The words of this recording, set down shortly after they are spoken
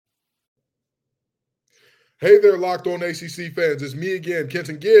Hey there, Locked On ACC fans. It's me again,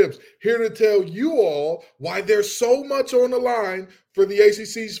 Kenton Gibbs, here to tell you all why there's so much on the line for the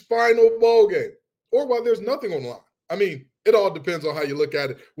ACC's final bowl game, or why there's nothing on the line. I mean, it all depends on how you look at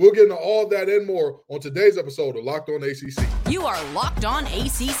it. We'll get into all that and more on today's episode of Locked On ACC. You are Locked On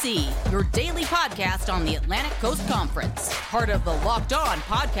ACC, your daily podcast on the Atlantic Coast Conference, part of the Locked On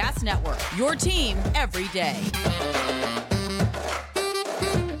Podcast Network, your team every day.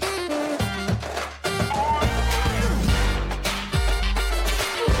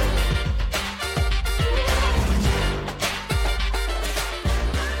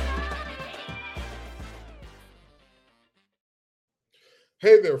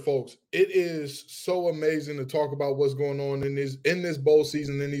 Hey there, folks. It is so amazing to talk about what's going on in this bowl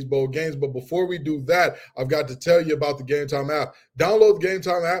season, in these bowl games. But before we do that, I've got to tell you about the Game Time app. Download the Game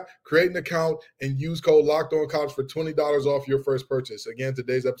Time app, create an account, and use code LOCKEDONCollege for $20 off your first purchase. Again,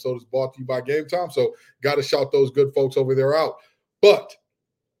 today's episode is brought to you by Game Time, so got to shout those good folks over there out. But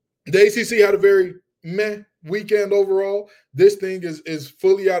the ACC had a very meh weekend overall. This thing is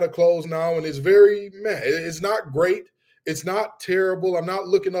fully out of close now, and it's very meh. It's not great. It's not terrible. I'm not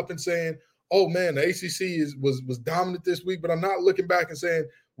looking up and saying, oh, man, the ACC was dominant this week, but I'm not looking back and saying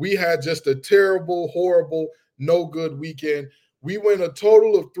we had just a terrible, horrible, no good weekend. We went a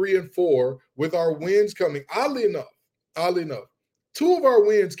total of 3-4 with our wins coming. Oddly enough, two of our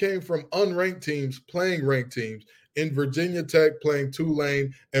wins came from unranked teams playing ranked teams, in Virginia Tech playing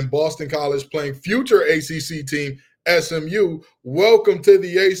Tulane and Boston College playing future ACC team SMU. Welcome to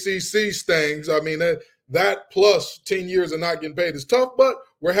the ACC, Stangs. I mean, that plus 10 years of not getting paid is tough, but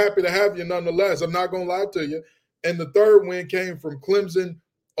we're happy to have you nonetheless. I'm not going to lie to you. And the third win came from Clemson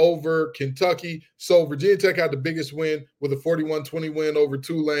over Kentucky. So Virginia Tech had the biggest win with a 41-20 win over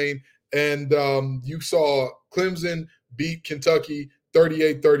Tulane. And you saw Clemson beat Kentucky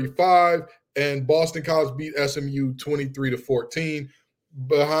 38-35, and Boston College beat SMU 23-14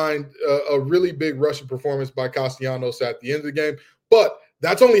 behind a really big rushing performance by Castellanos at the end of the game. But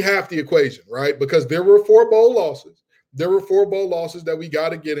that's only half the equation, right? Because there were four bowl losses. There were four bowl losses that we got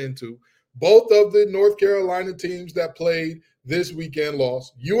to get into. Both of the North Carolina teams that played this weekend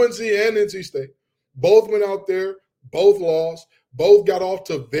lost. UNC and NC State. Both went out there, both lost. Both got off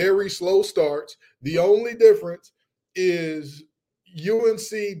to very slow starts. The only difference is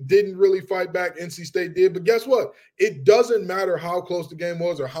UNC didn't really fight back. NC State did. But guess what? It doesn't matter how close the game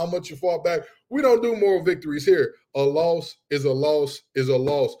was or how much you fought back. We don't do moral victories here. A loss is a loss is a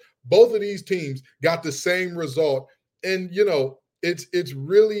loss. Both of these teams got the same result. And, you know, it's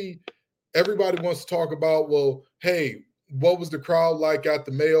really everybody wants to talk about, well, hey, what was the crowd like at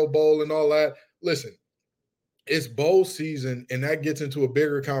the Mayo Bowl and all that? Listen, it's bowl season, and that gets into a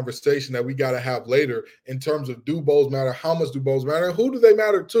bigger conversation that we got to have later in terms of, do bowls matter? How much do bowls matter? And who do they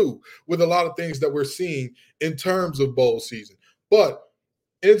matter to, with a lot of things that we're seeing in terms of bowl season. But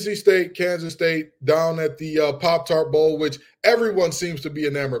NC State, Kansas State down at the Pop-Tart Bowl, which everyone seems to be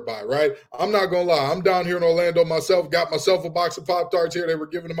enamored by, right? I'm not going to lie. I'm down here in Orlando myself, got myself a box of Pop-Tarts here. They were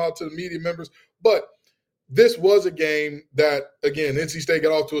giving them out to the media members. But this was a game that, again, NC State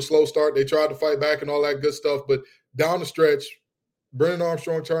got off to a slow start. They tried to fight back and all that good stuff. But down the stretch, Brennan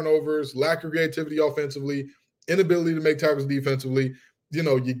Armstrong turnovers, lack of creativity offensively, inability to make tackles defensively, you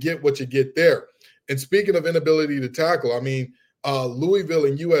know, you get what you get there. And speaking of inability to tackle, I mean, Louisville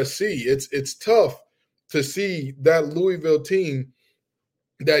and USC, it's tough to see that Louisville team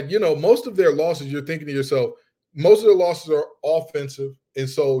that, you know, most of their losses, you're thinking to yourself, most of their losses are offensive, and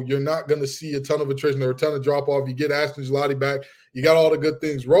so you're not going to see a ton of attrition or a ton of drop-off. You get Ashton Gelati back. You got all the good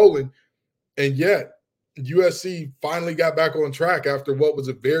things rolling, and yet USC finally got back on track after what was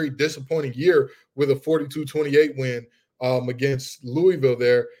a very disappointing year with a 42-28 win against Louisville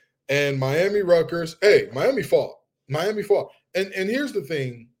there. And Miami-Rutgers, hey, Miami fought. And here's the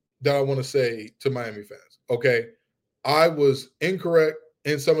thing that I want to say to Miami fans, okay? I was incorrect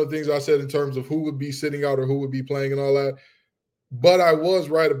in some of the things I said in terms of who would be sitting out or who would be playing and all that. But I was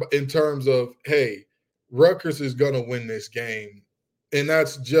right in terms of, hey, Rutgers is going to win this game. And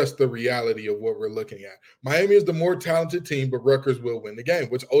that's just the reality of what we're looking at. Miami is the more talented team, but Rutgers will win the game,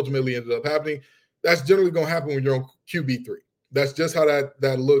 which ultimately ended up happening. That's generally going to happen when you're on QB3. That's just how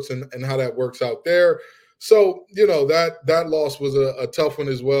that looks and how that works out there. So, you know, that loss was a tough one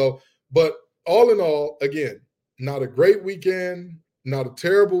as well. But all in all, again, not a great weekend, not a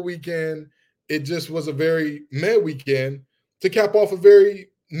terrible weekend. It just was a very meh weekend to cap off a very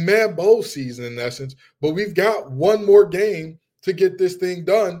meh bowl season in essence. But we've got one more game to get this thing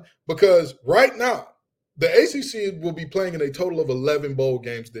done, because right now the ACC will be playing in a total of 11 bowl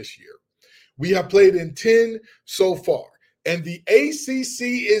games this year. We have played in 10 so far. And the ACC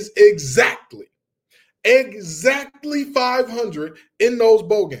is exactly Exactly 500 in those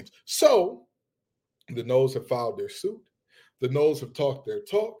bowl games. So the Noles have filed their suit. The Noles have talked their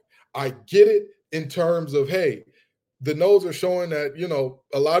talk. I get it in terms of, hey, the Noles are showing that,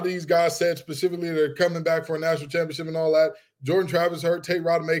 a lot of these guys said specifically they're coming back for a national championship and all that. Jordan Travis hurt, Tate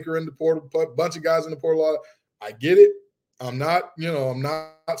Rodemaker in the portal, a bunch of guys in the portal. I get it. I'm not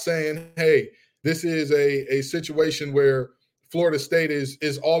saying, hey, this is a situation where Florida State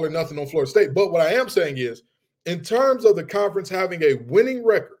is all or nothing on Florida State. But what I am saying is, in terms of the conference having a winning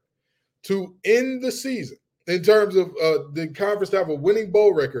record to end the season, in terms of the conference to have a winning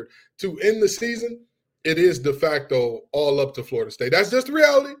bowl record to end the season, it is de facto all up to Florida State. That's just the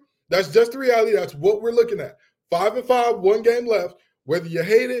reality. That's what we're looking at. 5-5, 1 game left. Whether you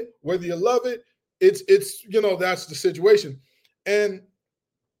hate it, whether you love it, it's that's the situation. And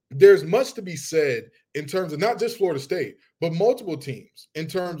there's much to be said in terms of not just Florida State, but multiple teams in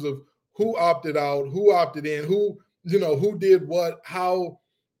terms of who opted out, who opted in, who did what, how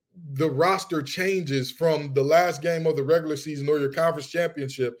the roster changes from the last game of the regular season or your conference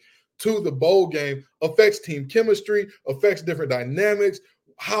championship to the bowl game affects team chemistry, affects different dynamics.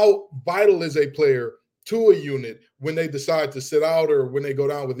 How vital is a player to a unit when they decide to sit out or when they go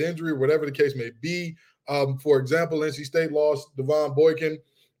down with injury, whatever the case may be. For example, NC State lost Devon Boykin,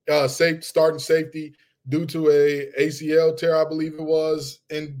 starting safety, due to a ACL tear, I believe it was,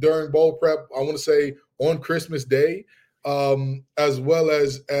 during bowl prep, I want to say on Christmas Day, as well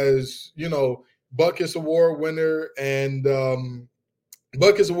as Butkus Award winner and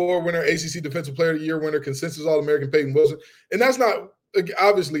Butkus Award winner, ACC Defensive Player of the Year winner, consensus All-American Peyton Wilson. And that's not,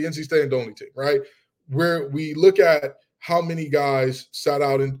 obviously, NC State ain't the only team, right? Where we look at how many guys sat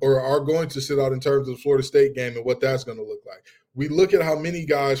out or are going to sit out in terms of the Florida State game and what that's going to look like. We look at how many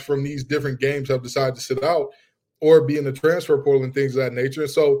guys from these different games have decided to sit out or be in the transfer portal and things of that nature.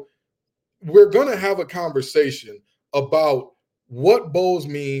 And so we're going to have a conversation about what bowls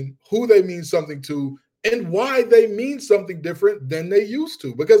mean, who they mean something to, and why they mean something different than they used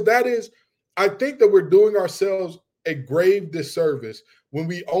to. Because that is, I think that we're doing ourselves a grave disservice when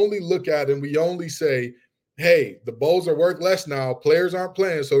we only look at and we only say, hey, the bowls are worth less now, players aren't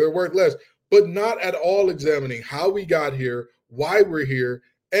playing, so they're worth less, but not at all examining how we got here, why we're here,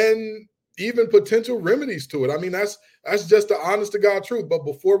 and even potential remedies to it. I mean, that's just the honest to God truth. But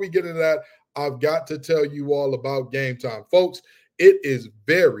before we get into that, I've got to tell you all about Game Time. Folks, it is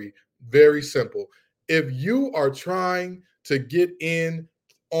very, very simple. If you are trying to get in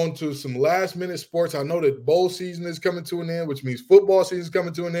onto some last-minute sports, I know that bowl season is coming to an end, which means football season is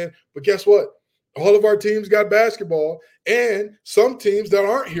coming to an end. But guess what? All of our teams got basketball, and some teams that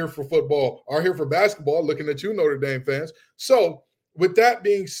aren't here for football are here for basketball, looking at you, Notre Dame fans. So with that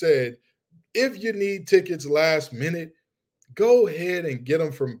being said, if you need tickets last minute, go ahead and get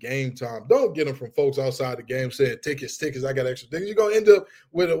them from Game Time. Don't get them from folks outside the game saying tickets, I got extra tickets. You're going to end up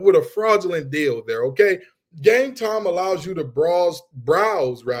with a fraudulent deal there, okay? Game Time allows you to browse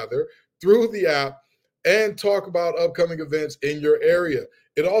through the app and talk about upcoming events in your area.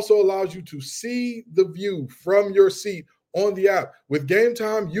 It also allows you to see the view from your seat on the app. With Game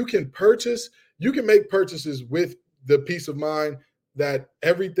Time, you can make purchases with the peace of mind that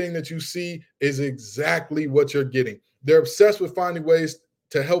everything that you see is exactly what you're getting. They're obsessed with finding ways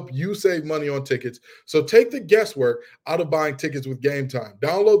to help you save money on tickets. So take the guesswork out of buying tickets with Game Time.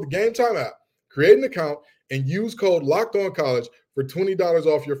 Download the Game Time app, create an account, and use code LOCKEDONCollege for $20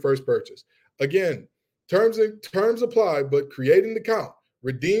 off your first purchase. Again, terms apply, but create an account.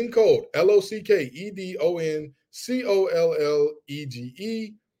 Redeem code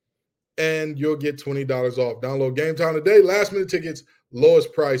LOCKEDONCOLLEGE, and you'll get $20 off. Download Game Time today. Last minute tickets,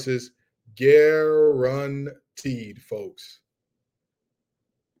 lowest prices, guaranteed, folks.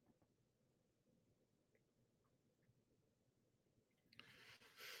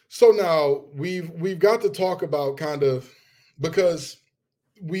 So now we've got to talk about because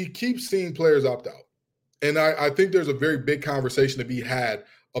we keep seeing players opt out. And I think there's a very big conversation to be had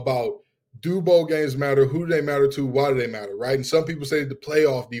about, do bowl games matter? Who do they matter to? Why do they matter, right? And some people say the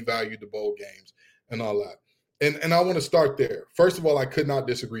playoff devalued the bowl games and all that. And I want to start there. First of all, I could not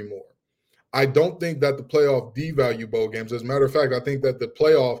disagree more. I don't think that the playoff devalued bowl games. As a matter of fact, I think that the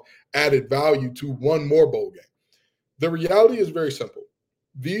playoff added value to one more bowl game. The reality is very simple.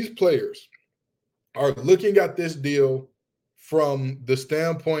 These players are looking at this deal from the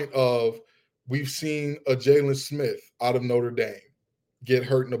standpoint of, we've seen a Jalen Smith out of Notre Dame get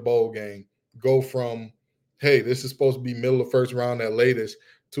hurt in a bowl game, go from, hey, this is supposed to be middle of first round at latest,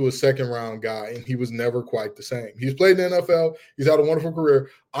 to a second round guy, and he was never quite the same. He's played in the NFL. He's had a wonderful career.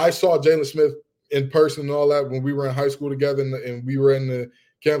 I saw Jalen Smith in person and all that when we were in high school together, and we were in the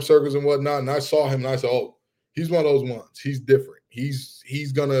camp circles and whatnot, and I saw him and I said, oh, he's one of those ones. He's different.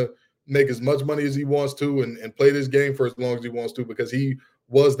 He's going to make as much money as he wants to and play this game for as long as he wants to because he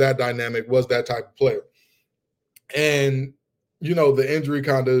was that dynamic, was that type of player. And, the injury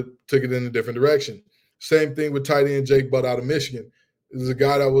kind of took it in a different direction. Same thing with tight end Jake Butt out of Michigan. This is a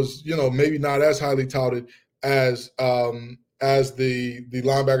guy that was, maybe not as highly touted as the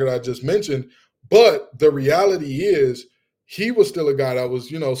linebacker that I just mentioned. But the reality is he was still a guy that was,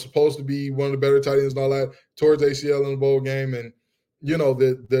 supposed to be one of the better tight ends and all that, towards ACL in the bowl game. And,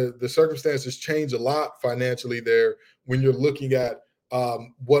 the circumstances change a lot financially there when you're looking at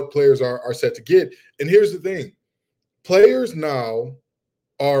what players are set to get. And here's the thing. Players now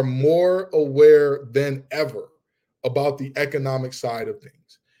are more aware than ever about the economic side of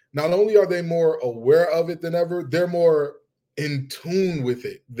things. Not only are they more aware of it than ever, they're more in tune with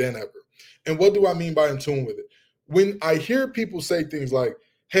it than ever. And what do I mean by in tune with it? When I hear people say things like,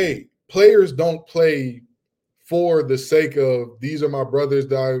 hey, players don't play for the sake of these are my brothers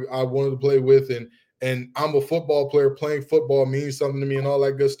that I wanted to play with and I'm a football player, playing football means something to me and all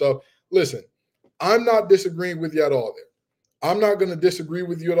that good stuff. Listen, I'm not disagreeing with you at all there. I'm not going to disagree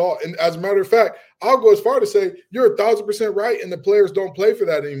with you at all. And as a matter of fact, I'll go as far to say you're 1,000% right, and the players don't play for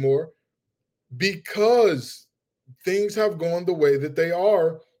that anymore because things have gone the way that they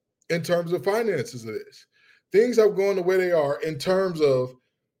are in terms of finances of this. Things have gone the way they are in terms of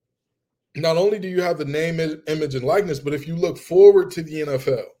not only do you have the name, image, and likeness, but if you look forward to the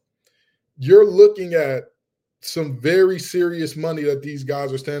NFL, you're looking at some very serious money that these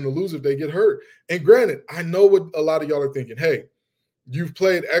guys are standing to lose if they get hurt. And granted, I know what a lot of y'all are thinking. Hey, you've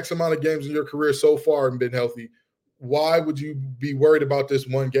played X amount of games in your career so far and been healthy. Why would you be worried about this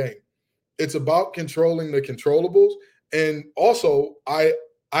one game? It's about controlling the controllables. And also, I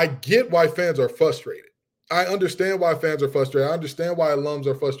get why fans are frustrated. I understand why fans are frustrated. I understand why alums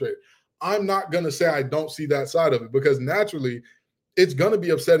are frustrated. I'm not going to say I don't see that side of it because naturally it's going to be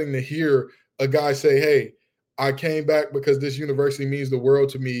upsetting to hear a guy say, hey, I came back because this university means the world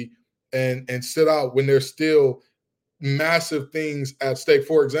to me and sit out when there's still massive things at stake.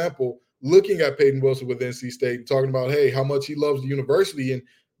 For example, looking at Peyton Wilson with NC State and talking about, hey, how much he loves the university and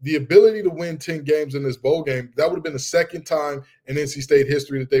the ability to win 10 games in this bowl game. That would have been the second time in NC State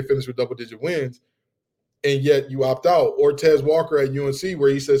history that they finished with double-digit wins, and yet you opt out. Or Tez Walker at UNC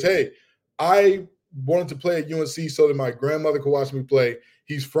where he says, hey, I wanted to play at UNC so that my grandmother could watch me play.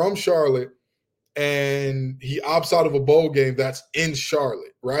 He's from Charlotte. And he opts out of a bowl game that's in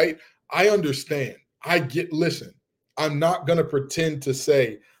Charlotte, right? I understand. Listen, I'm not going to pretend to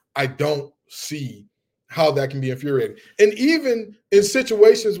say I don't see how that can be infuriating. And even in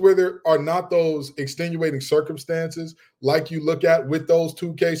situations where there are not those extenuating circumstances, like you look at with those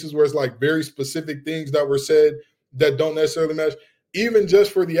two cases where it's like very specific things that were said that don't necessarily match, even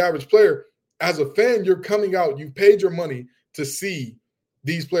just for the average player, as a fan, you're coming out, you've paid your money to see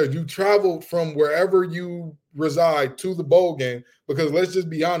these players. You traveled from wherever you reside to the bowl game because let's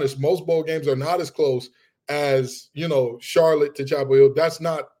just be honest, most bowl games are not as close as, Charlotte to Chapel Hill. That's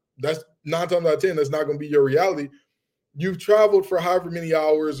 9 times out of 10, that's not going to be your reality. You've traveled for however many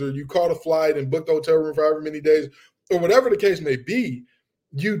hours or you caught a flight and booked a hotel room for however many days or whatever the case may be.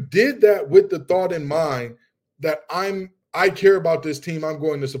 You did that with the thought in mind that I care about this team I'm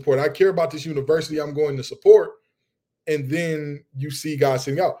going to support. I care about this university I'm going to support. And then you see guys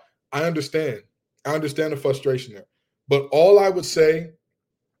sitting out. I understand the frustration there. But all I would say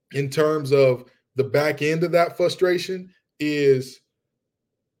in terms of the back end of that frustration is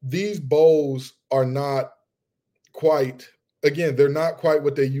these bowls are not quite, again, they're not quite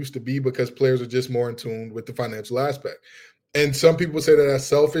what they used to be because players are just more in tune with the financial aspect. And some people say that that's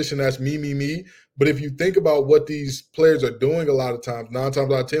selfish and that's me. But if you think about what these players are doing a lot of times, 9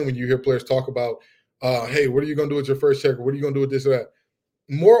 times out of 10, when you hear players talk about, hey, what are you going to do with your first check? Or what are you going to do with this or that?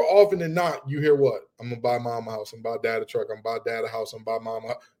 More often than not, you hear what? I'm going to buy mom a house. I'm going to buy dad a truck. I'm going to buy dad a house. I'm going to buy mom a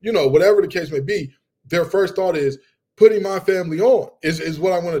house. Whatever the case may be, their first thought is putting my family on is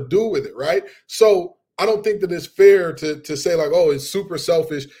what I want to do with it, right? So I don't think that it's fair to say like, oh, it's super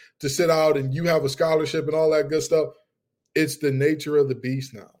selfish to sit out and you have a scholarship and all that good stuff. It's the nature of the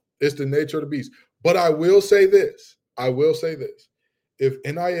beast now. It's the nature of the beast. But I will say this. If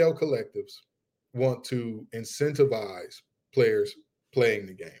NIL collectives want to incentivize players playing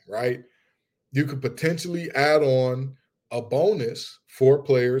the game, right? You could potentially add on a bonus for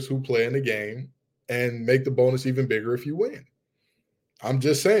players who play in the game and make the bonus even bigger if you win. I'm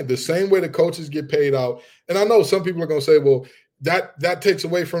just saying, the same way the coaches get paid out. And I know some people are going to say, well, that takes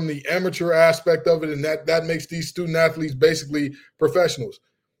away from the amateur aspect of it, and that makes these student athletes basically professionals.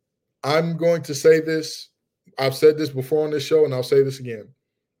 I'm going to say this. I've said this before on this show, and I'll say this again.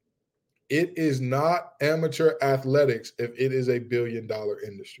 It is not amateur athletics if it is a billion-dollar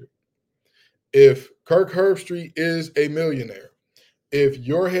industry. If Kirk Herbstreit is a millionaire, if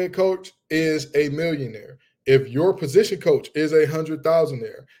your head coach is a millionaire, if your position coach is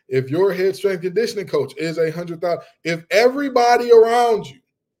 $100,000, if your head strength conditioning coach is $100,000, if everybody around you,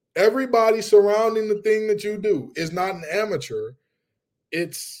 everybody surrounding the thing that you do is not an amateur,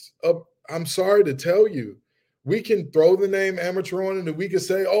 I'm sorry to tell you, we can throw the name amateur on it and we can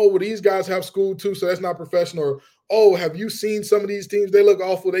say, oh, well, these guys have school too, so that's not professional. Or, oh, have you seen some of these teams? They look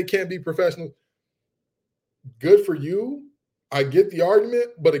awful. They can't be professional. Good for you. I get the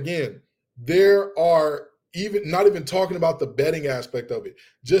argument. But again, there are not even talking about the betting aspect of it,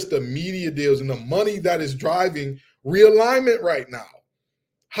 just the media deals and the money that is driving realignment right now.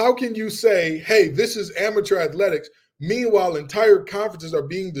 How can you say, hey, this is amateur athletics? Meanwhile, entire conferences are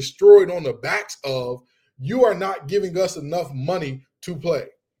being destroyed on the backs of you are not giving us enough money to play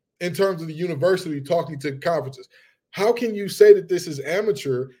in terms of the university talking to conferences. How can you say that this is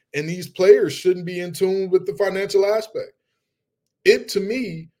amateur and these players shouldn't be in tune with the financial aspect? It, to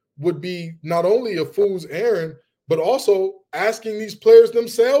me, would be not only a fool's errand, but also asking these players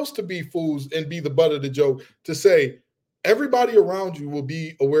themselves to be fools and be the butt of the joke, to say everybody around you will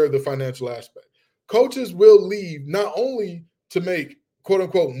be aware of the financial aspect. Coaches will leave not only to make quote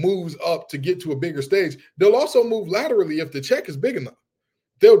unquote moves up to get to a bigger stage, they'll also move laterally if the check is big enough.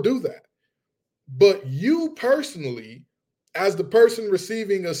 They'll do that. But you personally, as the person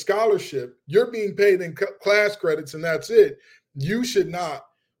receiving a scholarship, you're being paid in class credits and that's it. You should not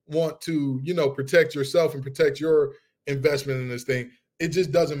want to, protect yourself and protect your investment in this thing. It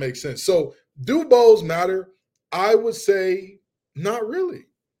just doesn't make sense. So do bowls matter? I would say not really.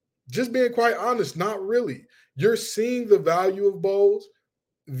 Just being quite honest, not really. You're seeing the value of bowls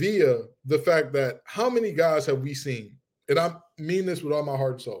via the fact that how many guys have we seen? And I mean this with all my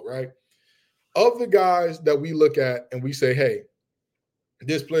heart and soul, right? Of the guys that we look at and we say, hey,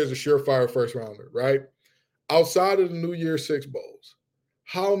 this player's a surefire first rounder, right? Outside of the New Year's Six bowls,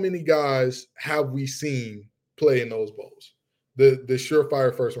 how many guys have we seen play in those bowls? The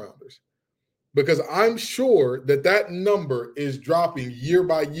surefire first rounders. Because I'm sure that number is dropping year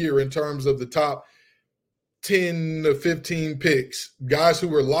by year in terms of the top 10 to 15 picks. Guys who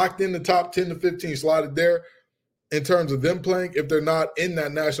were locked in the top 10 to 15 slotted there in terms of them playing if they're not in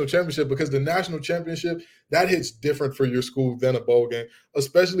that national championship, because the national championship, that hits different for your school than a bowl game,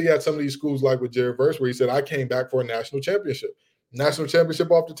 especially at some of these schools like with Jared Verse, where he said, I came back for a national championship. National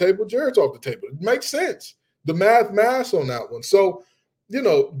championship off the table, Jared's off the table. It makes sense. The math on that one. So,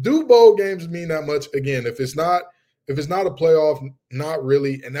 do bowl games mean that much? Again, if it's not a playoff, not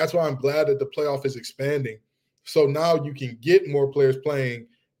really. And that's why I'm glad that the playoff is expanding. So now you can get more players playing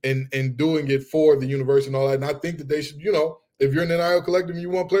and doing it for the university and all that. And I think that they should, if you're an NIL collective and you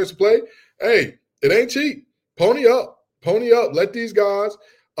want players to play, hey, it ain't cheap. Pony up. Let these guys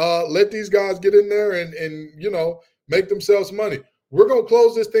get in there and make themselves money. We're going to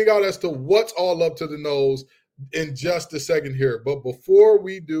close this thing out as to what's all up to the nose in just a second here. But before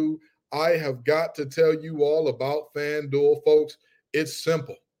we do, I have got to tell you all about FanDuel, folks. It's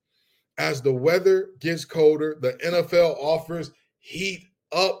simple. As the weather gets colder, the NFL offers heat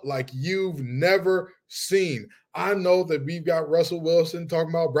up like you've never seen. I know that we've got Russell Wilson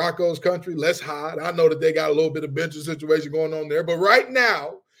talking about Broncos country. Let's hide. I know that they got a little bit of benching situation going on there. But right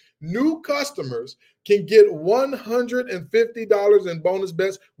now, new customers can get $150 in bonus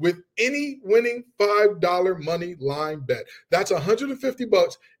bets with any winning $5 money line bet. That's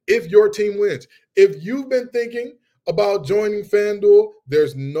 $150 if your team wins. If you've been thinking about joining FanDuel,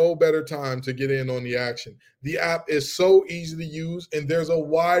 there's no better time to get in on the action. The app is so easy to use, and there's a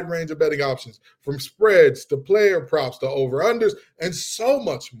wide range of betting options, from spreads to player props to over-unders and so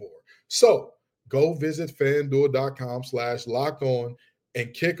much more. So go visit FanDuel.com/lockedon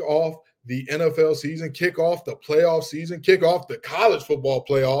and kick off the NFL season, kick off the playoff season, kick off the college football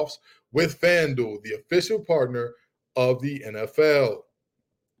playoffs with FanDuel, the official partner of the NFL.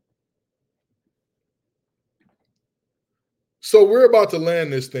 So we're about to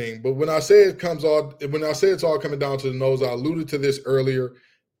land this thing, but when I say it's all coming down to the nose, I alluded to this earlier.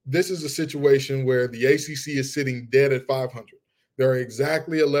 This is a situation where the ACC is sitting dead at 500. There are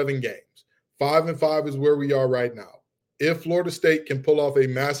exactly 11 games. 5-5 is where we are right now. If Florida State can pull off a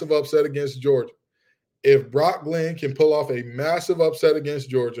massive upset against Georgia, if Brock Glenn can pull off a massive upset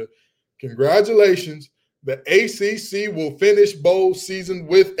against Georgia, congratulations. The ACC will finish bowl season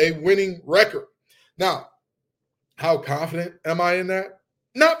with a winning record. Now, how confident am I in that?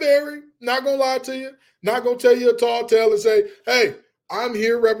 Not very. Not going to lie to you. Not going to tell you a tall tale and say, hey, I'm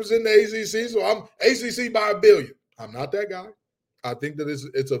here representing the ACC, so I'm ACC by a billion. I'm not that guy. I think that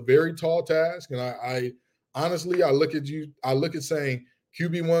it's a very tall task. And I honestly, I look at saying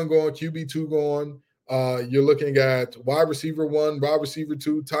QB1 going, QB2 going. You're looking at wide receiver 1, wide receiver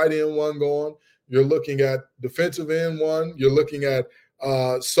 2, tight end 1 going. You're looking at defensive end 1. You're looking at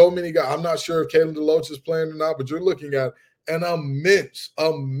so many guys. I'm not sure if Kalen DeLoach is playing or not, but you're looking at an immense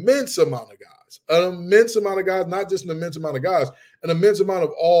amount of guys, not just an immense amount of guys, an immense amount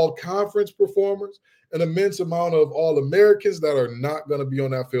of all conference performers, an immense amount of all Americans that are not going to be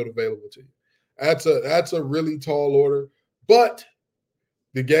on that field available to you. That's a really tall order, but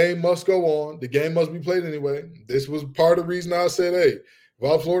the game must go on. The game must be played anyway. This was part of the reason I said, hey,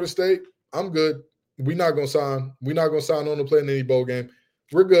 if I'm Florida State, I'm good. We're not going to sign on to play in any bowl game.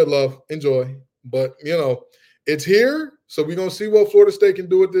 We're good, love. Enjoy. But, it's here, so we're going to see what Florida State can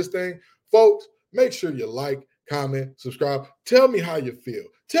do with this thing. Folks, make sure you like, comment, subscribe. Tell me how you feel.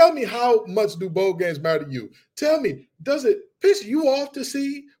 Tell me how much do bowl games matter to you. Tell me, does it piss you off to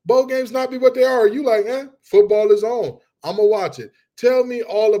see bowl games not be what they are? Are you like, football is on. I'm going to watch it. Tell me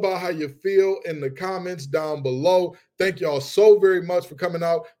all about how you feel in the comments down below. Thank y'all so very much for coming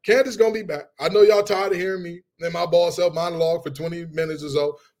out. Candace going to be back. I know y'all tired of hearing me and my boss self monologue for 20 minutes or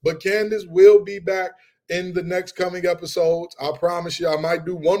so, but Candace will be back in the next coming episodes. I promise you, I might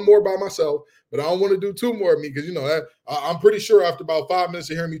do one more by myself, but I don't want to do 2 more of me because, I'm pretty sure after about 5 minutes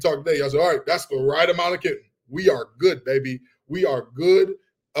of hearing me talk today, I said, all right, that's the right amount of kidding. We are good, baby. We are good.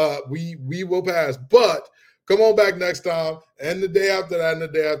 We will pass. But come on back next time and the day after that and the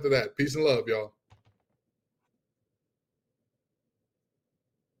day after that. Peace and love, y'all.